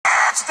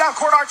It's down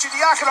court,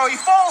 Arcidiacono. He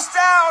falls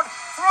down,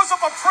 throws up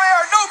a prayer.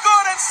 No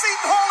good, and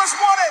Seton Hall has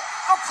won it.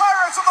 The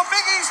Pirates are the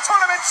Big East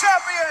Tournament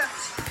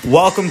champions.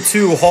 Welcome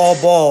to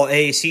Hall Ball,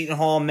 a Seton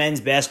Hall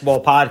men's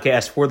basketball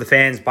podcast for the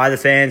fans, by the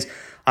fans.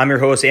 I'm your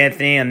host,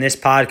 Anthony. On this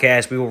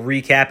podcast, we will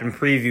recap and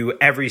preview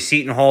every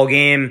Seton Hall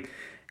game,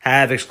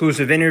 have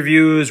exclusive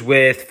interviews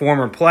with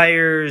former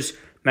players,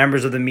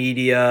 members of the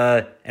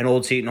media, and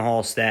old Seton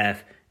Hall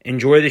staff.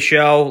 Enjoy the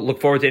show.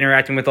 Look forward to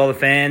interacting with all the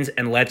fans,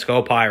 and let's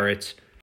go Pirates.